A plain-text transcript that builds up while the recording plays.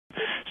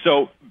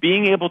So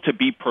being able to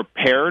be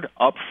prepared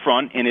up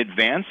front in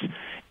advance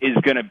is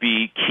going to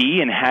be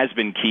key and has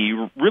been key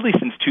really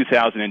since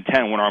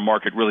 2010 when our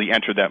market really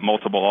entered that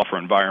multiple offer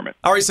environment.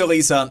 All right, so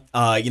Lisa,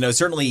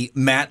 certainly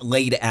Matt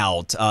laid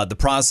out the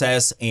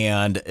process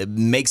and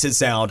makes it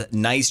sound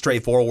nice,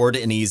 straightforward,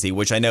 and easy,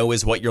 which I know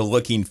is what you're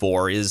looking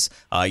for, is,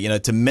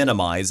 to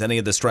minimize any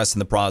of the stress in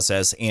the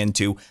process and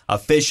to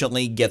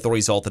efficiently get the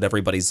result that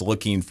everybody's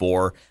looking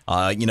for.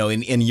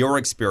 In your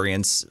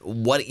experience,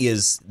 what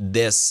is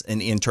this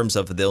in terms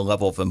of the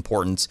level of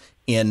importance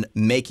in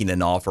making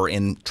an offer,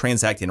 in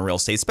transacting in real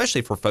estate,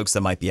 especially for folks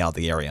that might be out of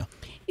the area?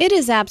 It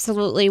is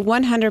absolutely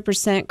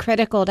 100%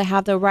 critical to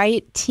have the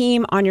right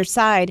team on your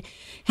side,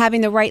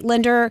 having the right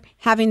lender,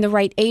 having the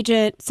right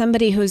agent,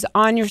 somebody who's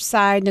on your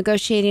side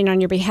negotiating on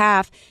your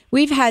behalf.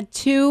 We've had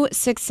 2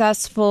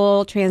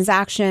 successful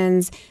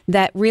transactions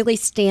that really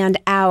stand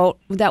out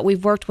that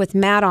we've worked with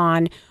Matt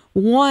on.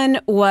 One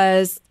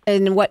was,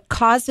 and what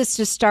caused us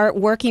to start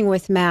working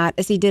with Matt,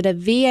 is he did a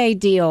VA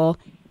deal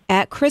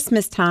at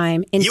Christmas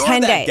time in 10 days.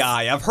 You're that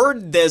guy. I've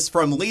heard this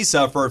from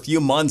Lisa for a few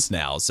months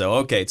now. So,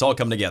 okay, it's all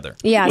come together.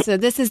 Yeah, so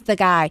this is the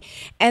guy.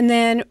 And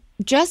then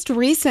just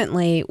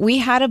recently, we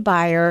had a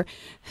buyer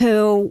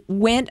who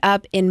went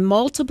up in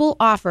multiple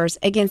offers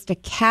against a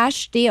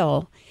cash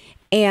deal.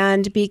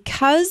 And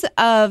because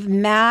of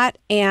Matt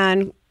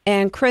and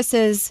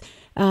Chris's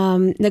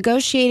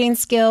negotiating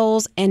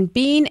skills and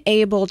being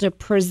able to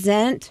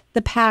present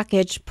the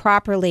package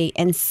properly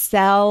and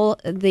sell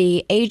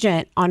the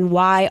agent on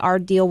why our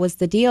deal was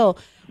the deal,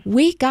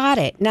 we got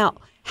it. Now,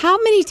 how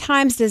many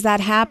times does that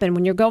happen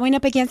when you're going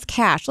up against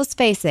cash? Let's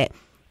face it,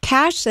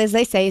 cash, as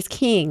they say, is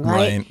king,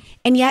 right?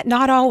 And yet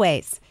not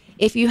always.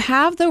 If you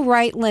have the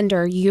right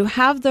lender, you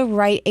have the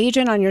right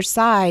agent on your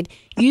side,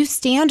 you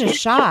stand a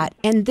shot.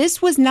 And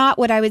this was not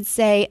what I would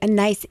say a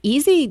nice,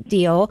 easy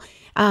deal.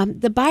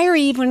 The buyer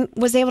even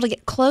was able to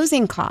get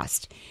closing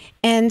cost.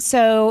 And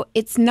so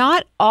it's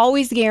not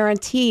always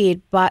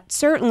guaranteed, but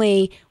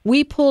certainly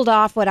we pulled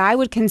off what I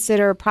would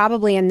consider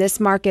probably in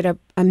this market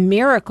a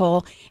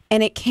miracle.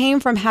 And it came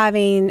from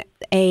having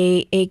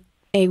a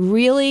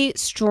really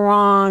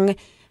strong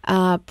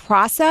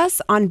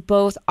process on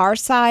both our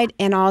side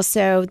and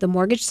also the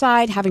mortgage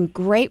side, having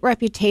great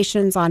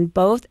reputations on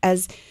both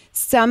as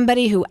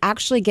somebody who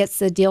actually gets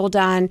the deal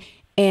done,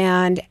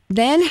 and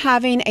then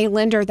having a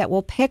lender that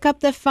will pick up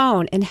the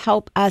phone and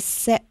help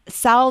us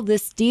sell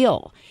this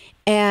deal.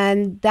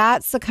 And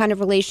that's the kind of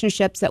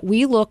relationships that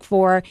we look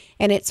for,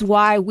 and it's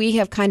why we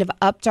have kind of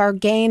upped our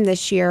game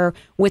this year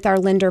with our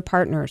lender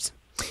partners.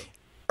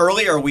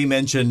 Earlier, we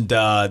mentioned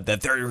that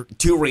there are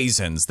 2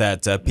 reasons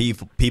that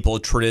people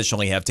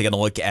traditionally have taken a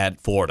look at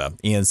Florida,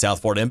 in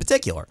South Florida in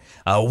particular.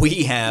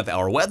 We have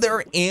our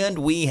weather and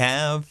we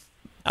have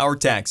our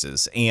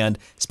taxes. And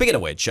speaking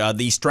of which,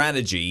 the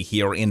strategy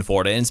here in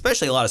Florida, and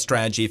especially a lot of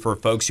strategy for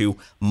folks who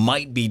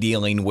might be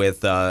dealing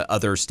with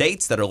other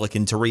states that are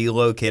looking to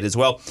relocate as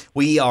well.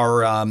 We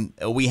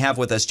have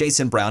with us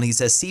Jason Brown.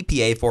 He's a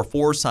CPA for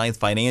Forsyth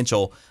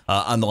Financial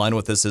on the line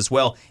with us as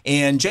well.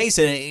 And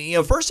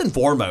Jason, first and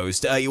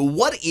foremost,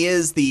 what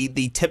is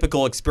the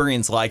typical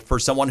experience like for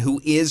someone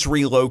who is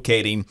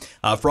relocating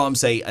from,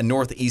 say, a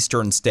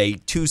northeastern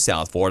state to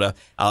South Florida?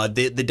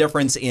 The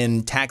difference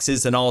in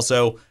taxes and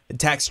also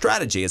tax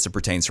strategy as it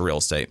pertains to real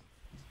estate.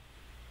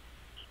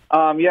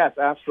 Yes,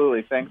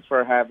 absolutely. Thanks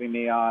for having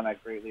me on. I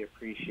greatly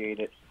appreciate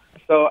it.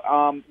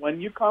 So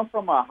when you come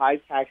from a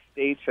high-tax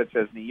state such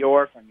as New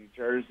York or New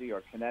Jersey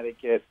or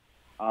Connecticut,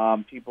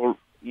 people,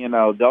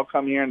 they'll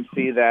come here and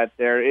see that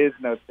there is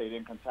no state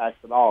income tax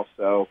at all.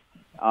 So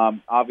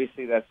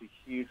obviously that's a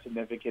huge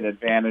significant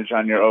advantage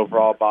on your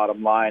overall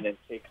bottom line and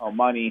take-home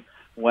money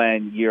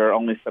when you're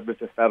only subject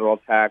to federal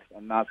tax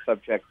and not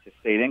subject to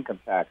state income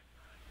tax.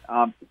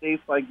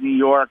 States like New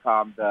York,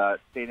 the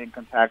state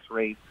income tax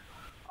rates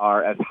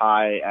are as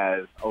high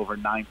as over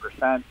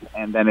 9%.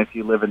 And then if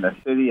you live in the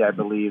city, I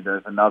believe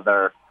there's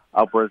another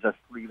upwards of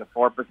 3 to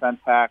 4%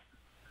 tax.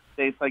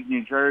 States like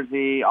New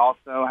Jersey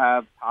also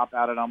have top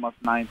out at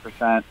almost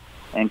 9%,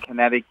 and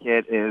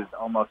Connecticut is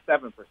almost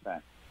 7%.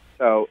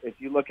 So if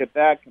you look at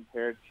that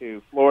compared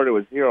to Florida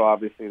with 0,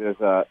 obviously there's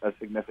a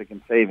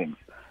significant savings.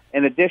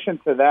 In addition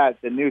to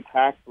that, the new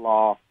tax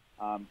law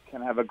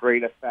can have a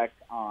great effect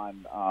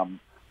on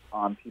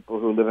people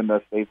who live in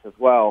those states as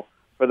well.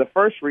 For the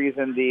first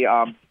reason,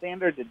 the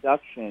standard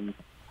deduction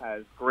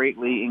has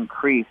greatly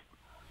increased.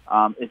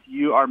 If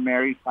you are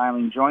married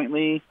filing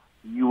jointly,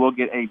 you will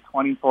get a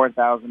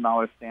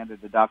 $24,000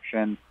 standard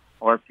deduction,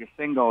 or if you're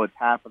single, it's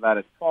half of that.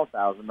 It's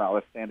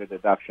 $12,000 standard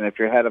deduction. If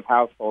you're head of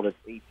household, it's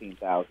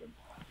 $18,000.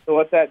 So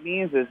what that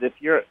means is if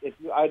you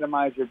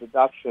itemize your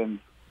deductions,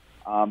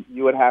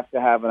 you would have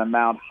to have an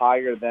amount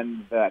higher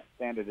than that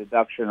standard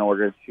deduction in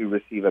order to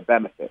receive a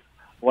benefit.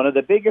 One of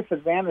the biggest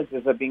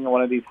advantages of being in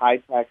one of these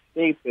high-tax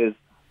states is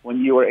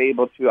when you were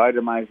able to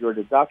itemize your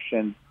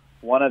deductions,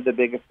 one of the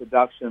biggest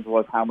deductions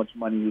was how much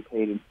money you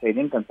paid in state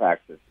income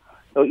taxes.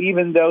 So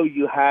even though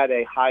you had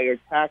a higher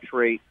tax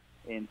rate,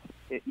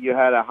 you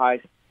had a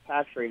high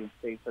tax rate in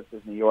states such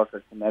as New York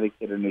or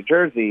Connecticut or New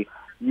Jersey,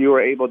 you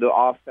were able to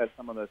offset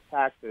some of those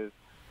taxes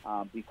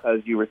because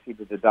you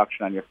received a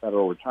deduction on your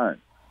federal return.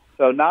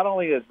 So not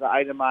only is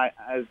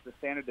has the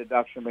standard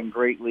deduction been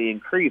greatly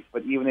increased,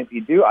 but even if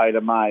you do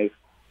itemize,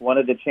 one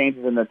of the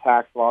changes in the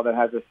tax law that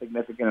has a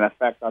significant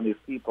effect on these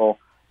people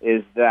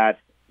is that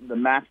the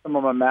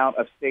maximum amount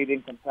of state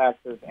income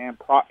taxes and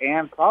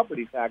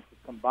property taxes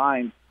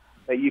combined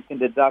that you can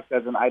deduct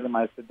as an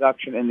itemized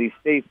deduction in these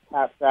states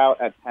caps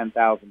out at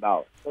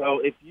 $10,000. So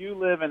if you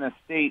live in a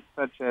state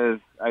such as,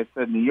 I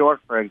said, New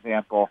York, for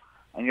example,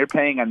 and you're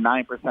paying a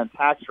 9%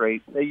 tax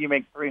rate, say you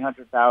make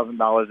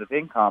 $300,000 of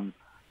income,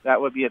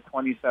 that would be a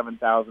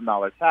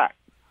 $27,000 tax.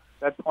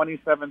 That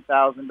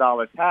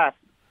 $27,000 tax,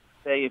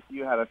 say if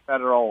you had a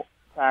federal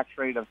tax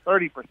rate of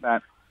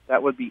 30%,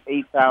 that would be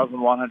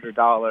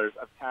 $8,100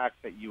 of tax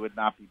that you would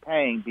not be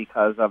paying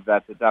because of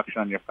that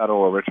deduction on your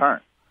federal return.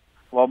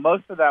 Well,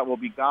 most of that will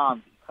be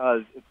gone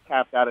because it's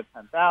capped out at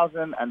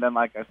 $10,000, and then,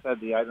 like I said,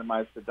 the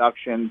itemized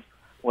deductions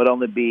would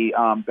only be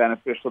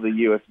beneficial to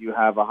you if you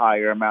have a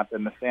higher amount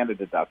than the standard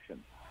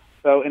deduction.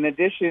 So, in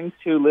addition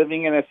to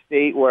living in a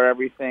state where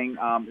everything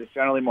is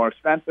generally more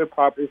expensive,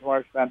 property is more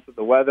expensive,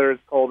 the weather is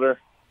colder.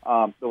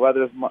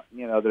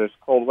 There's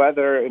cold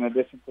weather. In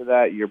addition to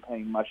that, you're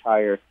paying much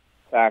higher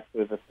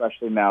taxes,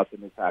 especially now with the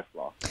new tax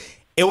law.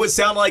 It would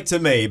sound like to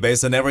me,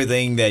 based on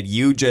everything that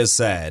you just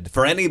said,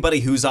 for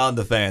anybody who's on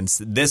the fence,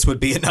 this would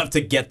be enough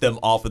to get them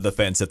off of the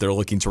fence if they're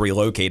looking to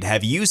relocate.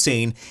 Have you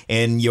seen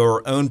in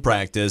your own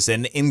practice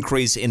an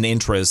increase in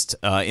interest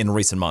in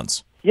recent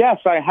months? Yes,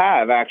 I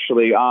have,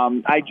 actually.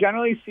 I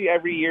generally see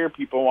every year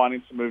people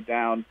wanting to move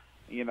down,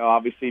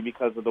 obviously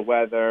because of the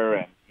weather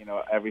and,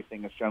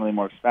 everything is generally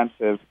more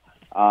expensive.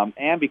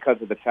 And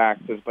because of the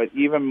taxes, but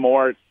even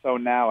more so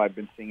now, I've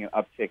been seeing an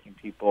uptick in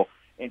people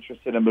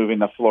interested in moving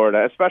to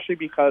Florida, especially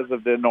because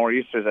of the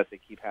nor'easters that they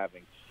keep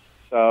having.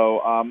 So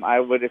I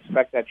would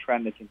expect that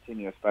trend to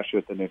continue, especially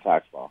with the new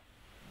tax law.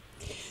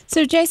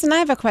 So, Jason, I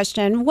have a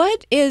question.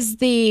 What is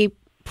the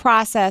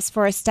process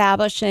for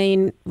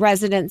establishing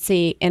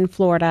residency in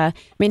Florida?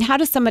 I mean, how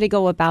does somebody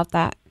go about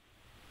that?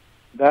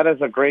 That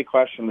is a great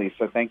question,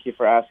 Lisa. Thank you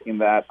for asking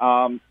that.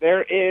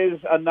 There is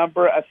a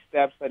number of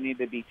steps that need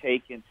to be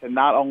taken to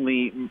not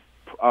only,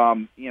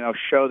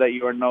 show that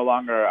you are no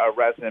longer a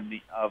resident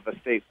of a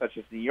state such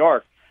as New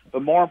York,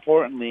 but more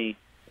importantly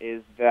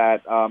is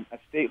that a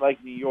state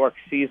like New York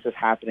sees this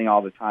happening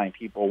all the time,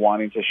 people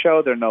wanting to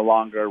show they're no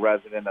longer a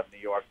resident of New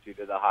York due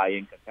to the high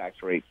income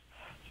tax rates.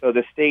 So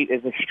the state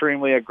is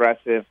extremely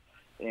aggressive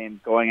in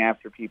going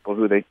after people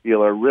who they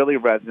feel are really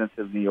residents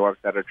of New York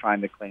that are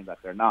trying to claim that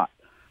they're not.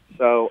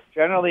 So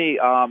generally,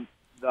 if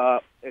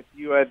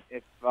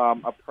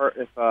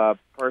a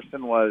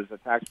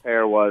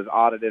taxpayer was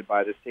audited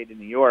by the state of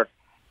New York,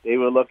 they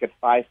would look at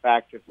 5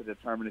 factors to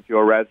determine if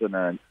you're a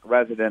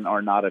resident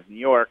or not of New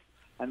York.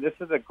 And this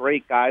is a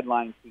great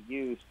guideline to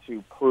use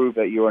to prove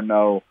that you are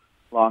no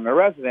longer a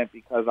resident,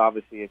 because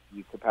obviously if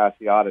you could pass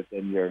the audit,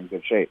 then you're in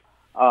good shape.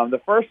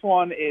 The first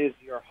one is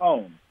your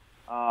home.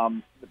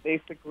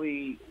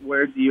 Basically,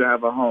 where do you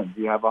have a home?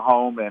 Do you have a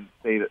home in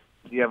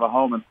Do you have a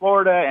home in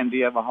Florida, and do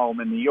you have a home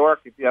in New York?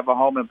 If you have a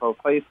home in both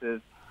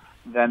places,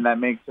 then that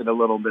makes it a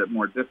little bit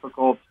more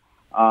difficult.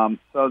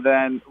 So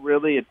then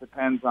really it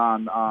depends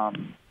on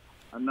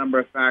a number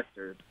of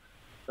factors.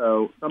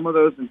 So some of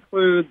those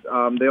include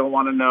they'll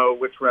want to know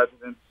which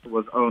residence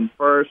was owned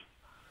first.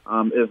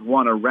 Is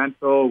one a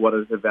rental? What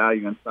is the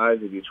value and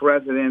size of each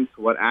residence?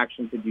 What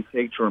action did you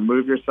take to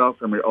remove yourself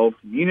from your old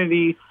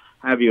community?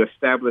 Have you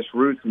established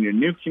roots in your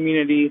new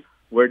community?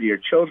 Where do your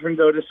children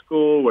go to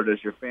school? Where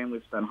does your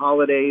family spend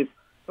holidays?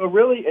 So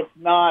really, it's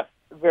not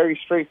very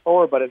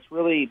straightforward, but it's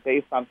really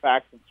based on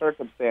facts and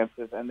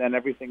circumstances, and then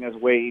everything is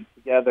weighed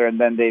together, and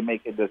then they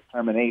make a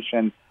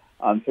determination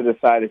to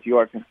decide if you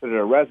are considered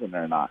a resident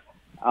or not.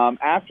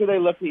 After they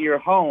look at your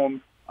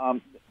home,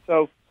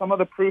 so some of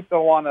the proof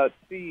they'll want to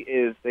see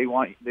is they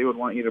would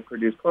want you to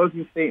produce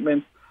closing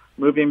statements,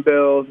 moving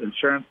bills,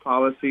 insurance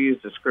policies,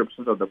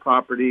 descriptions of the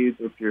properties.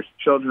 If your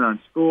children are in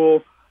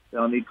school,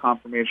 they'll need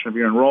confirmation of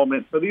your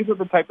enrollment. So these are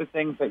the type of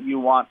things that you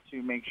want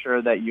to make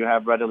sure that you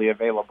have readily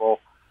available.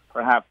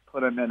 Perhaps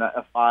put them in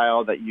a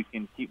file that you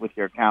can keep with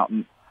your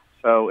accountant.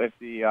 So if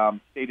the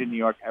state of New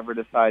York ever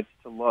decides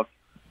to look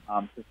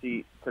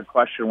to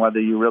question whether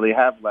you really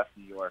have left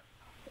New York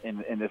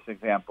in this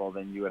example,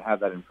 then you would have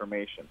that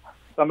information.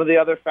 Some of the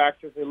other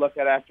factors they look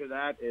at after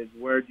that is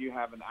where do you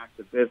have an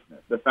active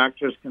business. The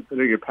factors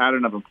consider your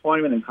pattern of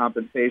employment and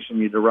compensation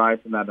you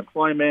derive from that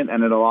employment,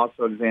 and it'll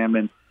also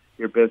examine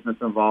your business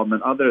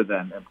involvement other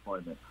than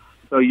employment.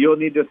 So you'll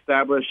need to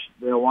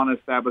they'll want to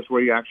establish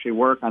where you actually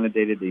work on a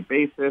day-to-day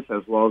basis,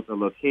 as well as the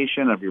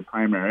location of your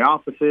primary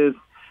offices.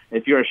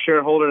 If you're a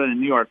shareholder in a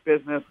New York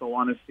business, they'll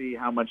want to see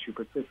how much you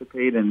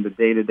participate in the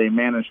day-to-day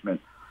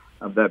management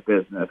of that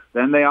business.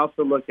 Then they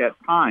also look at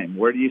time.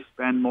 Where do you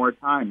spend more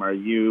time? Are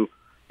you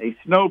a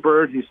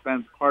snowbird who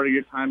spends part of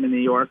your time in New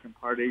York and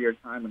part of your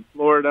time in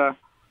Florida?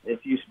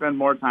 If you spend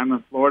more time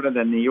in Florida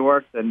than New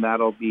York, then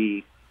that'll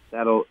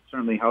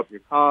certainly help your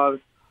cause.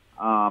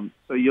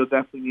 So you'll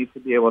definitely need to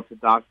be able to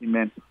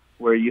document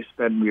where you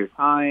spend your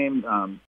time,